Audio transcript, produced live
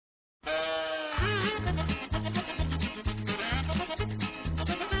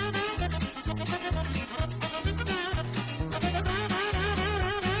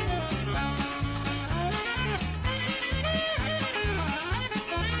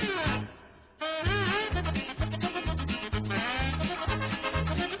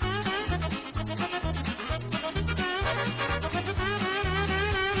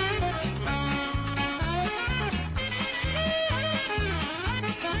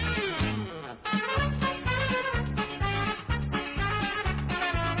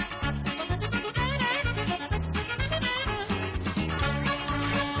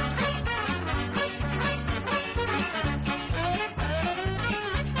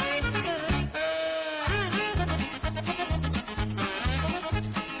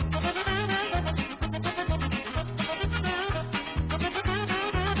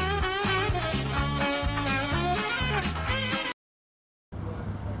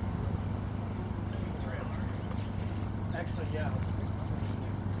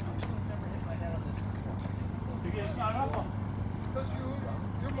Because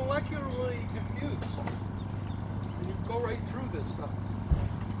you're molecularly diffuse. And you go right through this stuff.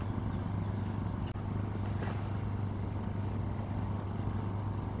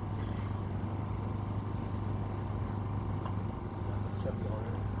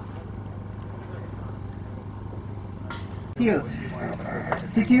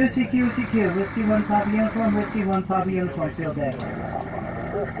 CQ, Whiskey 1 Papa Uniform, Whiskey 1 Papa Uniform, field day.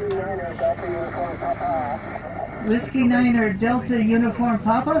 Whiskey 9er Delta Uniform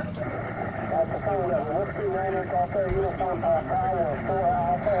Papa?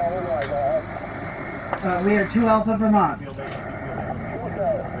 We are 2 Alpha Vermont.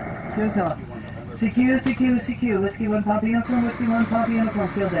 CQ, Whiskey 1 Papa Uniform, Whiskey 1 Papa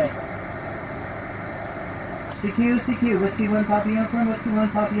Uniform, field day. CQ, Whiskey 1 Papa Uniform, Whiskey 1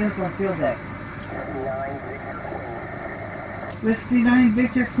 Papa Uniform, field day. Whiskey 9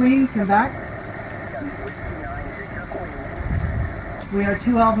 Victor Queen, come back. We are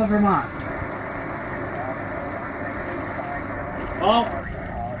 2 Alpha Vermont. Oh.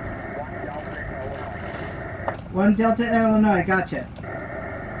 1 Delta Illinois, gotcha.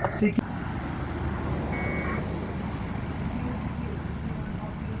 CQ.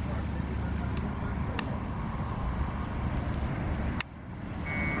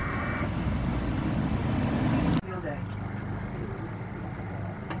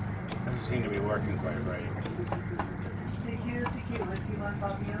 Doesn't seem to be working quite right. CQ, Whiskey 1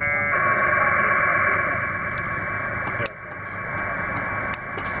 Papa Uniform,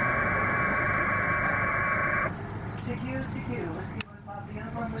 CQ, Whiskey 1 Papa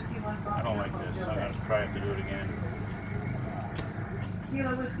Uniform, Whiskey 1 Papa Uniform. I don't like this. I'm going to try to do it again.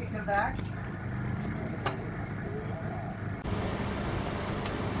 Kilo Whiskey, come back.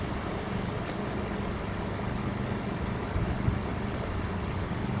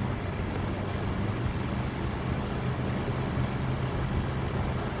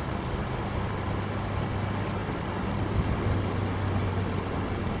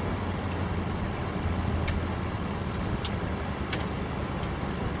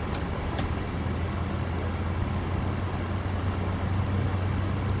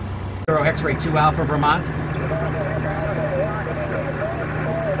 X-ray 2 Alpha Vermont.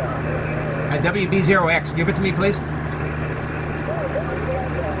 WB0X, give it to me, please.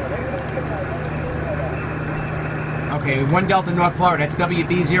 Okay, 1 Delta North Florida, that's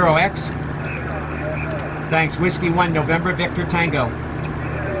WB0X. Thanks, Whiskey 1 November Victor Tango.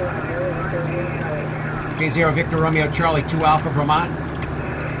 K0 Victor Romeo Charlie 2 Alpha Vermont.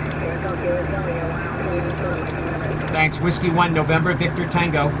 Thanks, Whiskey 1 November Victor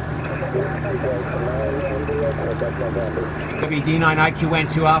Tango. WD9 IQN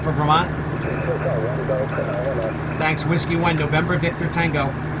 2 Alpha Vermont. Thanks, Whiskey 1 November Victor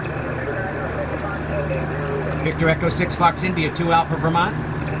Tango. Victor Echo 6 Fox India 2 Alpha Vermont.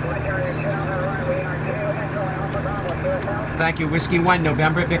 Thank you, Whiskey 1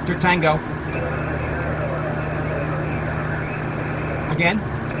 November Victor Tango. Again.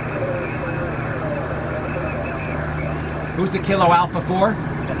 Who's the Kilo Alpha 4?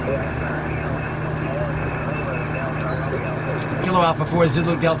 Kilo Alpha 4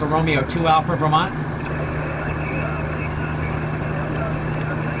 Zulu Delta Romeo 2 Alpha Vermont.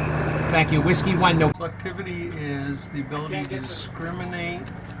 Thank you. Whiskey 1 no. Selectivity is the ability to discriminate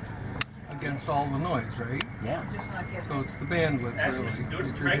against all the noise, right? Yeah. So it's the bandwidth really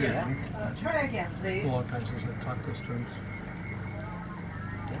that you're hitting. Try again, please. A lot of times since I've talked those terms.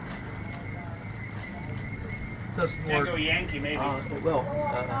 Doesn't work. Tango Yankee, maybe. It will.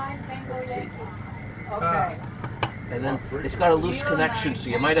 Let's see. Okay. and then it's got a loose connection, so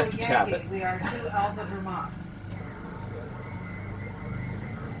you might have to tap it. We are 2 Alpha Vermont.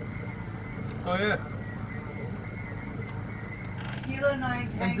 Oh yeah. Kilo 9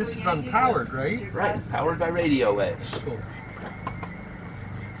 Tango And this is Yankee, unpowered, right? Right, powered by radio waves. Cool.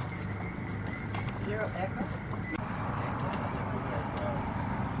 0 Echo.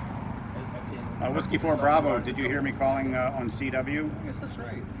 Whiskey 4 Bravo, did you hear me calling on CW? I guess that's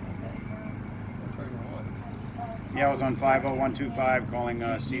right. That's right on what? Yeah, I was on 50125 calling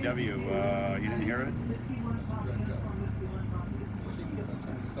CW. You didn't hear it?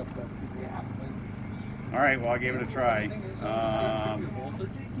 All right, well, I gave it a try.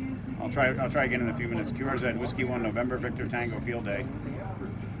 I'll try again in a few minutes. QRZ Whiskey 1 November Victor Tango Field Day.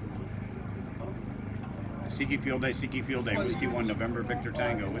 CQ Field Day, CQ Field Day, Whiskey 1 November Victor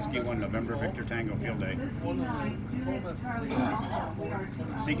Tango, Whiskey 1 November Victor Tango Field Day.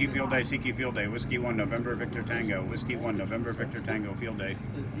 CQ Field Day, CQ Field Day, Whiskey 1 November Victor Tango, Whiskey 1 November Victor Tango Field Day.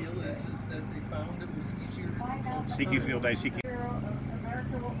 The deal is that they found it was easier to control. CQ Field Day, CQ.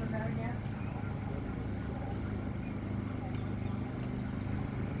 America, what was that again?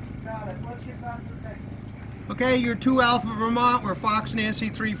 Got it. What's your crossing section? Okay, you're 2 Alpha Vermont. We're Fox Nancy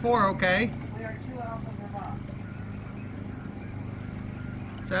 34. Okay. We are 2 Alpha Vermont.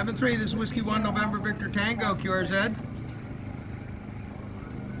 7-3. This is Whiskey 1 November Victor Tango QRZ.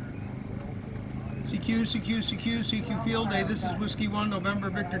 CQ, CQ, CQ, CQ Field Day. This is Whiskey 1 November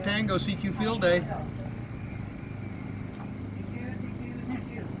Victor Tango CQ Field Day. CQ,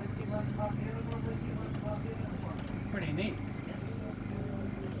 CQ. Whiskey 1 Pop Uniform, Whiskey 1 Pop Uniform. Pretty neat.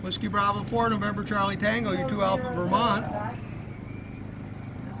 Whiskey Bravo 4 November Charlie Tango. You're 2 Alpha Vermont.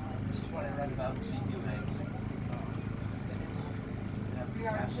 This is what I read about CQ names.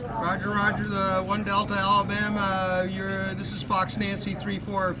 Roger, Roger. The 1 Delta Alabama. This is Fox Nancy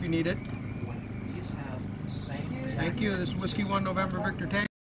 34 if you need it. Thank you. This is Whiskey 1 November Victor Tango.